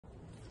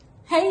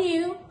Hey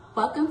you,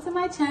 welcome to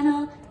my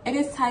channel. It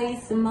is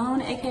Tiye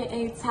Samone,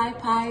 aka Tie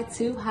Pie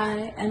Too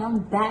High, and I'm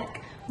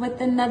back with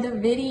another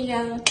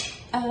video.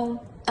 Man,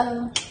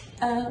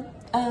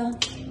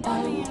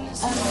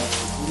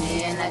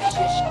 that's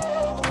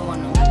just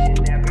going on.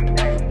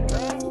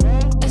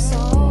 It's a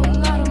whole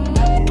lot of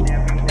money.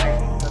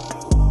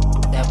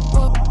 That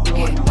book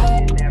get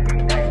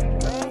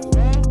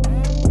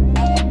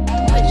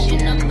put your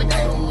number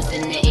twos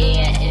in the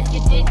air if you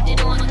did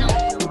it or no.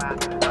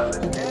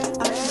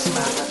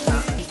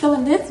 So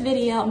in this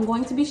video, I'm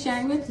going to be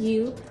sharing with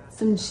you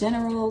some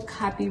general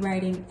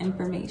copywriting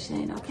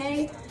information,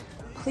 okay?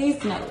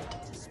 Please note,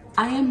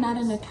 I am not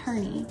an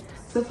attorney,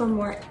 so for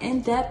more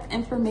in-depth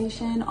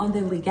information on the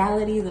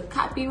legalities of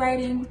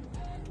copywriting,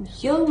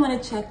 you'll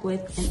want to check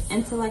with an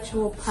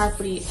intellectual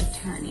property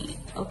attorney,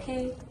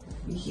 okay?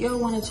 You'll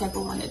want to check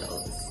with one of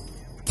those.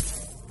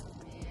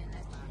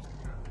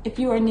 If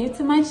you are new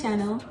to my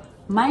channel,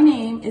 my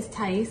name is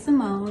Tiye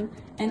Samone,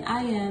 and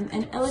I am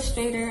an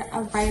illustrator,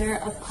 a writer,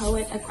 a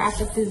poet, a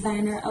graphic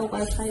designer, a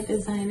website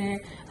designer,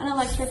 an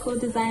electrical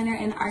designer,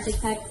 an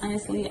architect.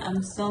 Honestly,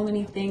 I'm so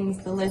many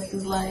things. The list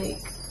is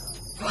like,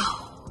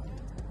 whoa.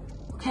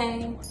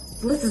 Okay?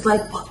 The list is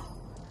like, whoa.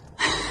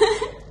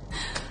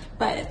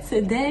 But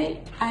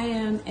today, I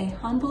am a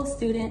humble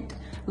student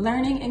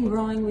learning and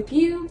growing with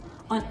you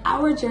on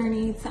our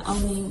journey to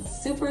owning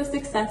super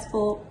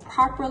successful,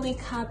 properly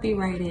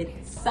copyrighted,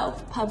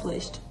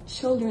 self-published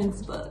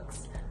children's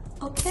books.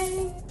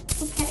 Okay,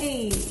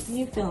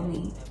 you feel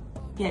me?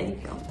 Yeah, you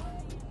feel me.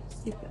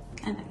 You feel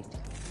me. I know you do.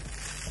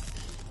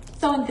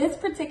 So in this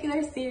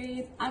particular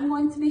series, I'm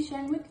going to be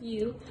sharing with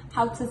you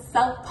how to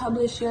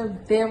self-publish your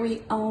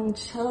very own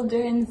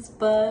children's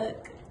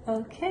book.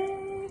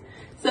 Okay?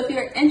 So if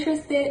you're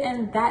interested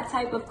in that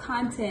type of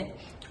content,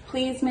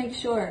 please make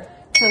sure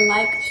to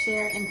like,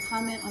 share, and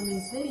comment on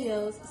these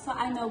videos so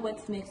I know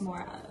what to make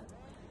more of.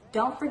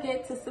 Don't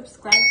forget to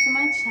subscribe to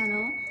my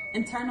channel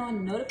and turn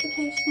on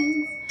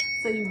notifications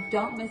so you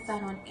don't miss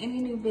out on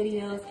any new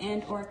videos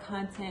and or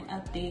content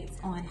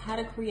updates on how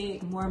to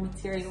create more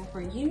material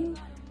for you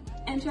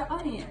and your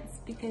audience,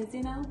 because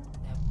you know,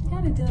 you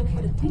gotta do it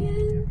for the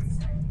fans.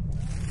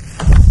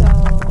 So,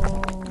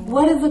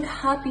 what is a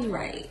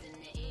copyright?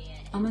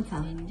 I'm gonna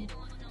tell you.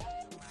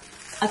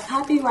 A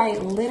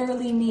copyright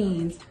literally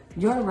means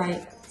your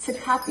right to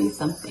copy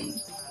something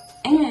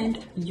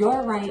and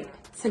your right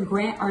to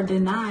grant or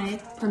deny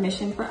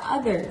permission for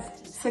others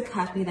to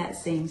copy that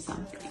same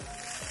something.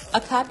 A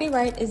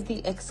copyright is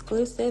the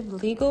exclusive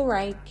legal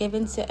right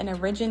given to an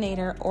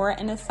originator or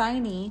an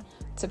assignee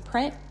to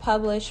print,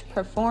 publish,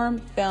 perform,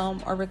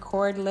 film, or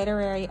record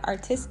literary,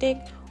 artistic,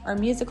 or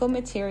musical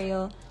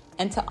material,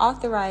 and to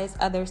authorize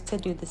others to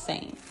do the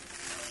same.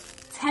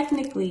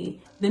 Technically,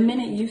 the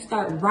minute you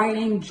start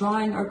writing,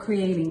 drawing, or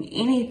creating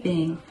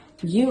anything,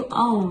 you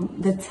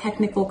own the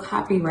technical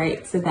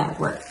copyright to that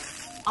work.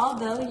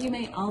 Although you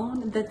may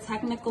own the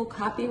technical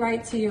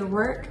copyright to your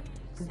work,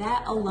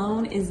 that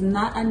alone is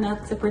not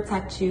enough to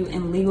protect you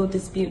in legal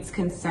disputes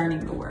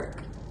concerning the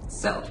work.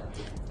 So,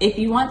 if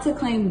you want to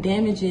claim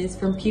damages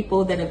from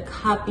people that have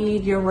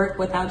copied your work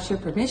without your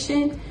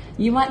permission,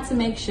 you want to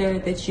make sure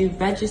that you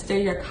register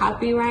your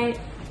copyright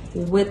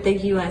with the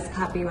U.S.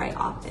 Copyright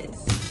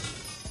Office.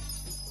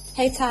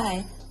 Hey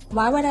Ty,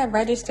 why would I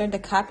register the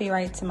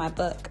copyright to my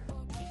book?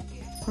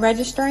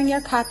 Registering your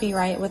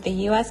copyright with the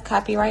U.S.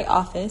 Copyright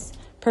Office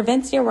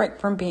prevents your work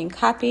from being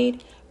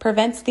copied,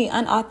 prevents the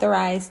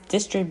unauthorized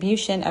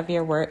distribution of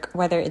your work,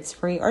 whether it's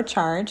free or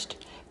charged,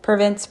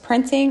 prevents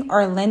printing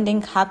or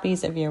lending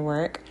copies of your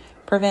work,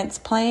 prevents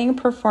playing,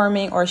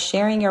 performing, or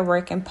sharing your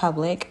work in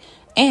public,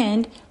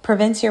 and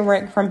prevents your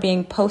work from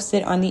being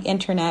posted on the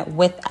internet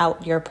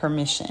without your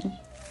permission.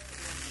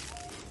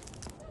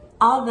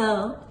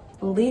 Although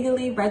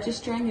legally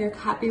registering your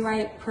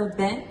copyright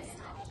prevents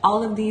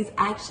all of these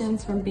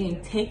actions from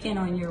being taken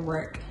on your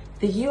work,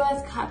 the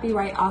U.S.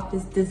 Copyright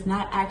Office does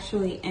not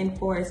actually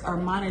enforce or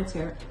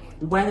monitor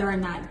whether or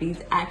not these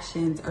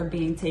actions are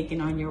being taken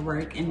on your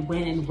work and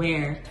when and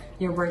where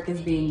your work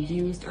is being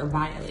used or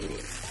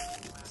violated.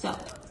 So,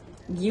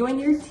 you and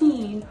your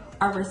team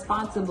are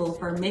responsible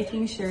for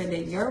making sure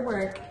that your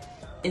work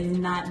is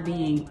not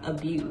being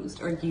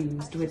abused or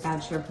used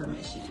without your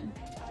permission.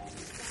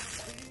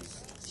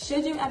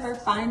 Should you ever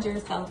find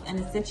yourself in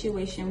a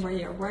situation where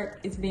your work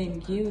is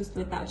being used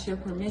without your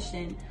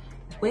permission,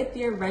 with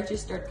your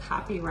registered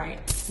copyright,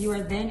 you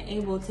are then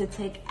able to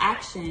take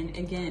action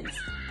against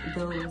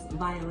those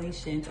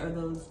violations or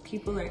those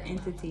people or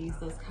entities,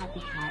 those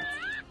copycats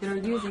that are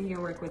using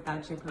your work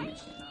without your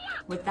permission.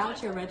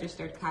 Without your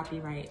registered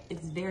copyright,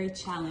 it's very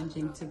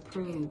challenging to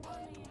prove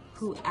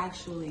who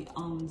actually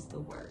owns the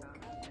work.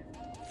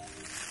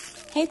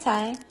 Hey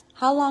Ty,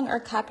 how long are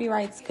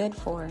copyrights good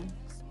for?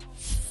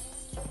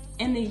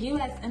 In the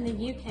US and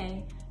the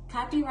UK,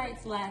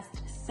 copyrights last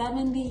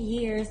 70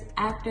 years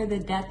after the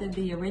death of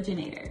the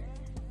originator.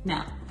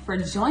 Now, for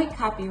joint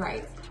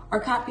copyrights or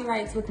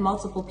copyrights with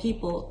multiple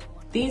people,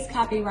 these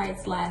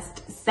copyrights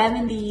last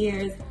 70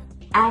 years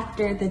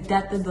after the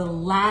death of the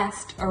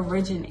last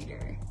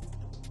originator.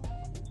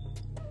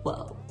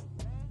 Whoa.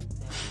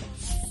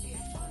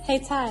 Hey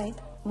Ty,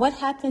 what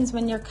happens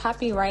when your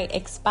copyright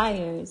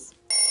expires?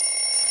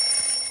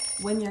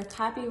 When your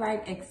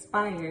copyright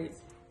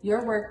expires,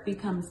 your work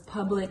becomes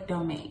public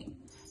domain.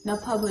 Now,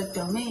 public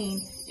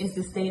domain is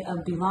the state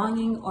of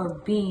belonging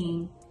or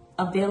being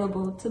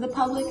available to the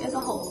public as a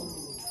whole.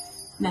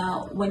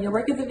 Now, when your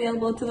work is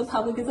available to the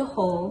public as a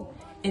whole,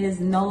 it is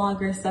no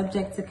longer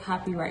subject to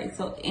copyright.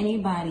 So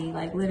anybody,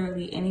 like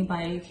literally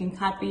anybody, can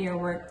copy your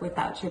work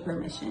without your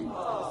permission.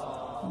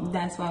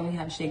 That's why we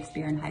have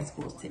Shakespeare in high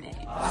schools today.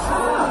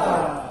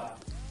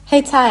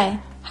 Hey Ty,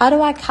 how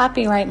do I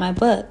copyright my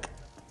book?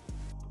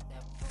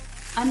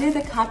 Under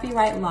the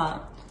copyright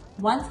law,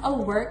 once a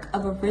work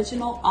of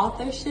original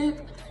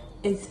authorship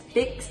is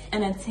fixed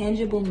in a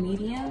tangible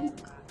medium,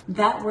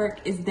 that work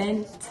is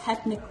then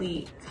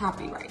technically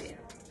copyrighted.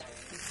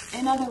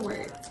 In other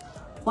words,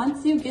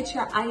 once you get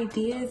your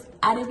ideas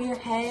out of your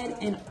head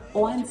and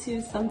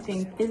onto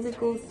something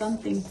physical,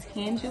 something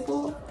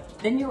tangible,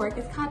 then your work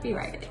is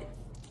copyrighted.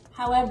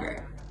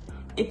 However,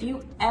 if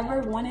you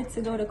ever wanted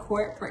to go to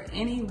court for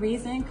any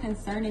reason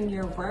concerning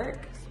your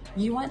work,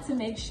 you want to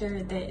make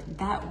sure that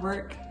that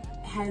work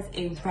has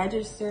a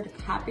registered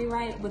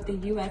copyright with the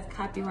U.S.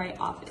 Copyright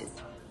Office.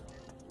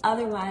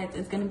 Otherwise,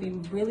 it's going to be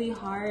really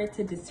hard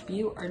to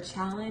dispute or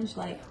challenge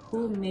like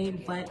who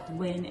made what,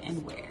 when,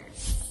 and where.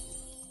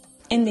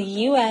 In the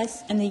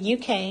US and the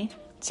UK,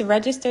 to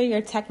register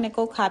your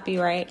technical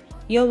copyright,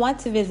 you'll want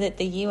to visit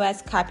the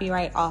U.S.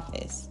 Copyright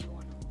Office.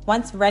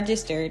 Once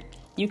registered,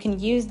 you can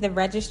use the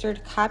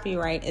registered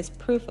copyright as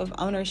proof of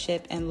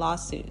ownership in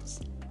lawsuits.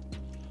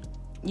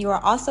 You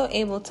are also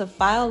able to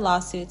file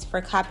lawsuits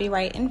for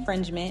copyright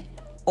infringement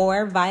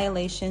or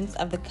violations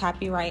of the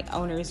copyright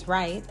owner's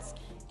rights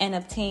and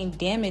obtain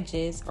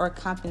damages or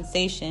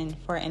compensation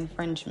for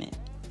infringement.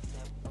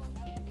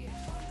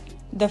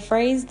 The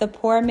phrase "the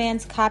poor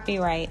man's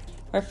copyright"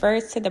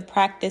 refers to the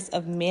practice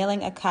of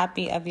mailing a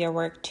copy of your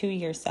work to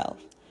yourself,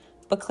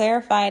 but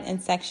clarified in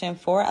Section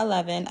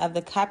 411 of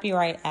the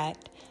Copyright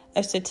Act,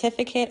 a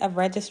certificate of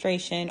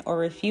registration or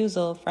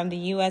refusal from the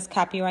U.S.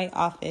 Copyright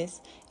Office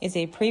is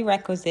a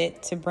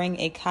prerequisite to bring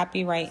a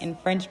copyright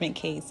infringement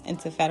case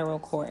into federal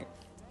court.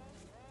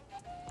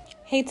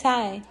 Hey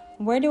Ty,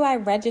 where do I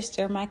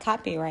register my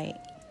copyright?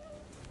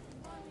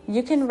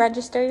 You can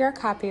register your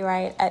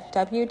copyright at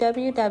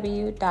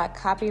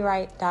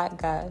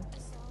www.copyright.gov.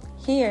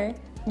 Here,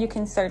 you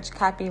can search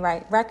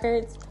copyright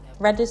records,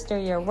 register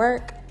your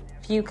work,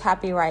 view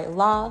copyright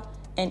law,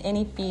 and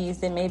any fees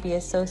that may be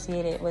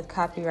associated with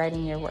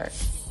copywriting your work.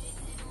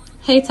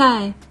 Hey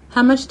Ty,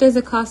 how much does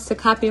it cost to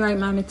copyright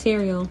my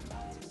material?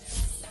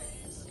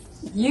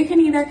 You can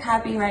either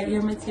copyright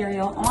your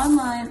material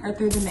online or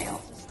through the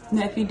mail.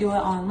 Now, if you do it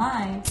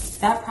online,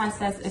 that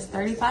process is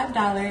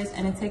 $35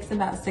 and it takes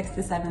about 6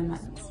 to 7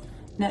 months.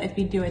 Now, if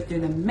you do it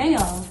through the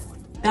mail,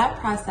 that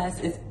process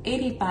is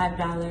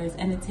 $85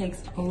 and it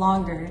takes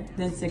longer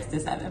than 6 to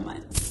 7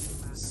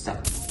 months. So,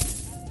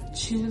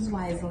 choose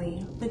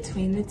wisely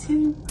between the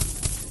two,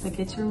 but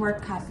get your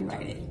work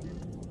copyrighted.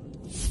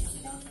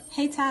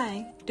 Hey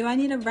Ty, do I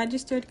need a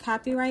registered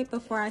copyright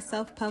before I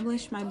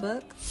self-publish my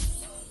book?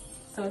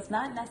 So it's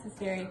not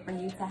necessary for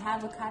you to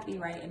have a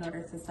copyright in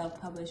order to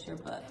self-publish your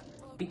book,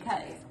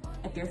 because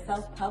if you're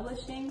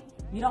self-publishing,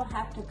 you don't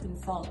have to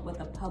consult with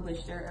a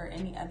publisher or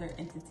any other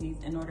entities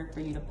in order for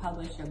you to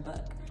publish your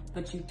book.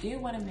 But you do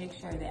want to make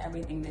sure that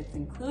everything that's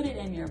included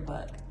in your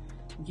book,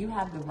 you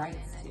have the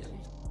rights to.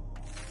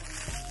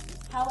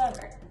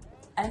 However,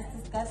 as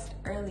discussed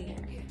earlier,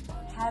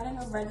 having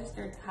a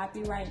registered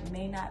copyright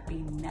may not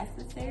be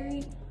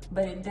necessary,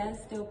 but it does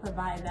still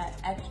provide that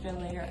extra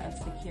layer of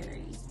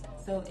security.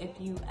 So if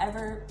you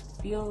ever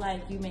feel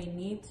like you may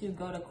need to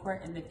go to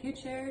court in the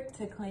future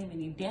to claim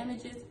any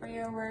damages for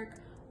your work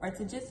or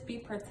to just be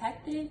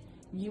protected,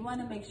 you want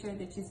to make sure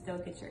that you still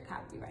get your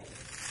copyright.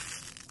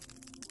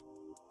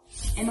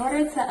 In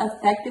order to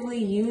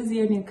effectively use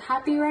your new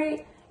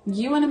copyright,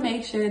 you want to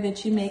make sure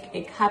that you make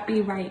a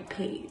copyright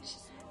page.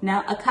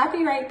 Now, a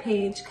copyright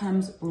page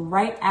comes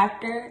right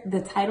after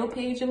the title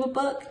page of a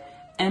book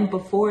and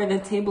before the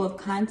table of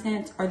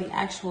contents or the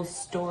actual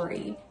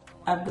story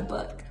of the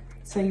book.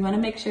 So you want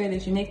to make sure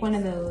that you make one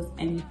of those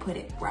and you put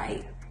it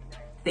right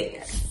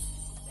there.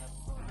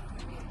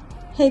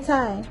 Hey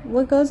Ty,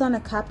 what goes on a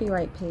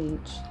copyright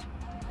page?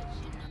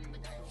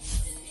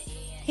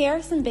 Here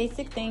are some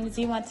basic things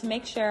you want to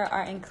make sure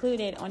are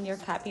included on your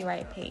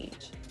copyright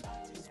page.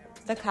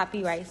 The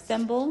copyright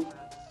symbol,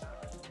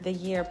 the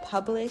year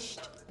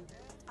published,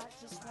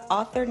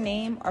 author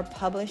name or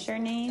publisher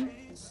name,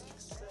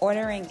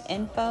 ordering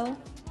info,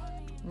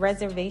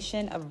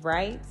 reservation of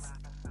rights,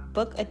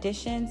 book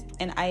editions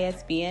and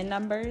ISBN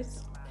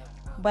numbers,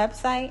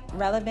 website,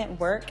 relevant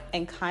work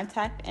and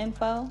contact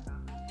info,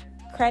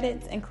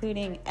 credits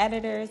including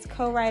editors,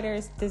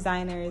 co-writers,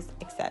 designers,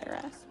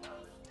 etc.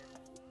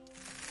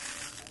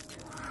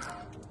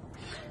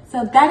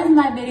 So that is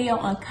my video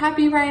on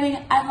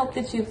copywriting. I hope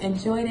that you've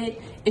enjoyed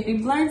it. If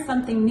you've learned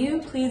something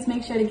new, please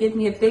make sure to give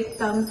me a big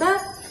thumbs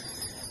up.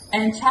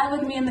 and chat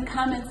with me in the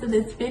comments of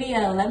this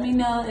video. Let me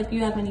know if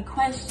you have any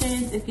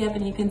questions, if you have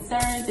any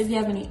concerns, if you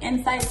have any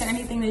insights or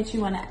anything that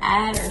you want to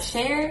add or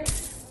share.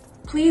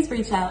 Please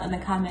reach out in the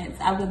comments.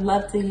 I would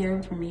love to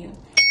hear from you.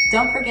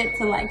 Don't forget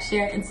to like,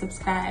 share, and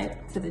subscribe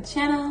to the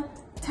channel.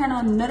 Turn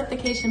on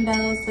notification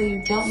bells so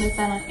you don't miss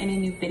out on any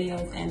new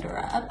videos and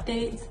or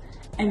updates.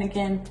 And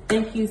again,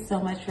 thank you so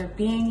much for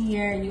being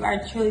here. You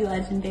are truly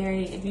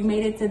legendary. If you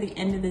made it to the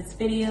end of this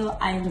video,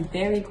 I am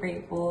very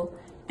grateful.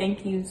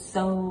 Thank you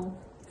so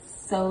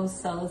much.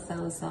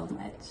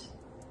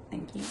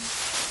 Thank you.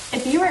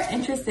 If you are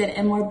interested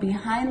in more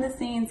behind the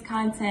scenes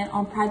content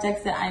on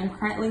projects that I am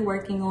currently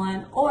working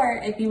on, or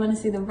if you want to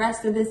see the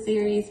rest of this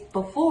series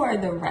before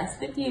the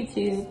rest of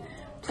YouTube,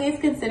 please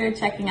consider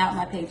checking out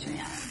my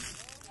Patreon.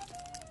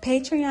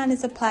 Patreon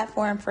is a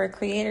platform for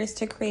creators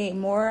to create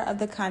more of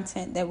the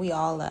content that we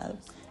all love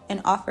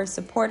and offer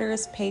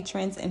supporters,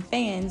 patrons, and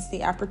fans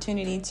the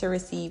opportunity to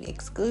receive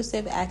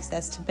exclusive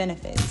access to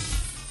benefits.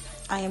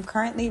 I am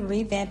currently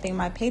revamping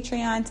my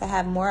Patreon to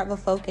have more of a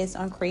focus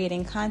on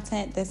creating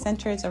content that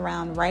centers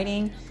around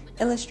writing,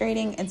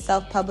 illustrating, and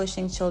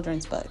self-publishing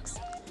children's books.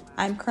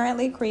 I'm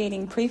currently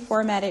creating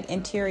pre-formatted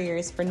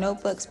interiors for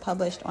notebooks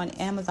published on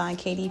Amazon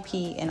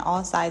KDP in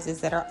all sizes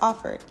that are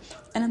offered,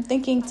 and I'm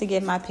thinking to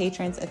give my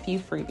patrons a few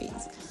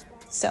freebies.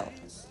 So,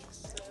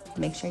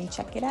 make sure you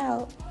check it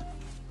out.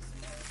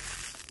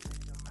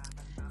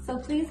 So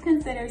please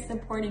consider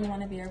supporting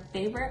one of your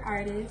favorite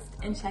artists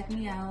and check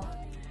me out.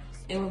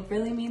 It would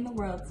really mean the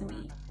world to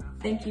me.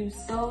 Thank you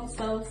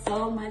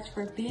so much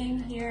for being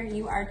here.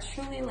 You are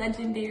truly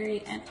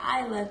legendary and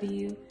I love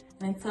you.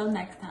 And until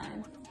next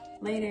time,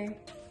 later.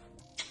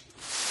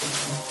 It's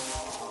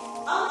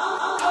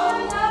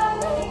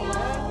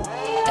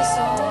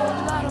a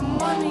whole lot of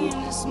money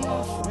in this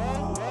motherfucker.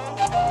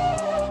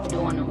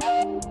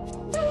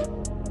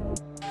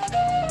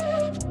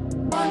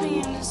 Money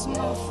in this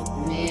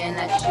motherfucker. Man,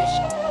 that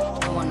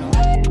shit doing